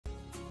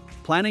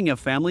Planning a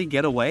family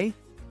getaway?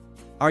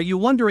 Are you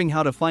wondering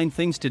how to find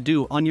things to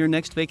do on your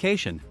next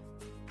vacation?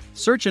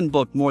 Search and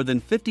book more than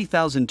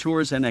 50,000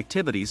 tours and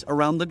activities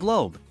around the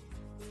globe.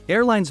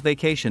 Airlines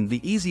Vacation,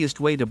 the easiest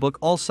way to book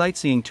all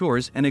sightseeing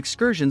tours and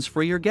excursions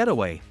for your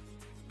getaway.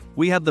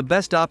 We have the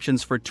best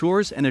options for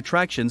tours and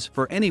attractions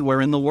for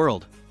anywhere in the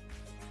world.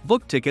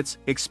 Book tickets,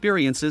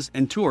 experiences,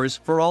 and tours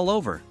for all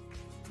over.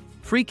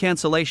 Free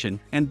cancellation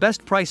and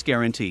best price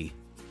guarantee.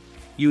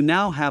 You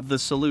now have the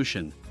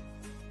solution.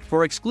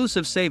 For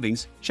exclusive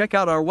savings, check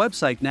out our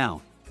website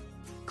now.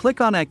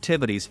 Click on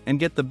Activities and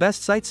get the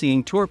best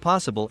sightseeing tour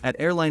possible at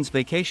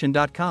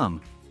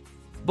airlinesvacation.com.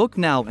 Book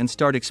now and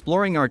start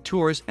exploring our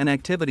tours and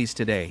activities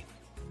today.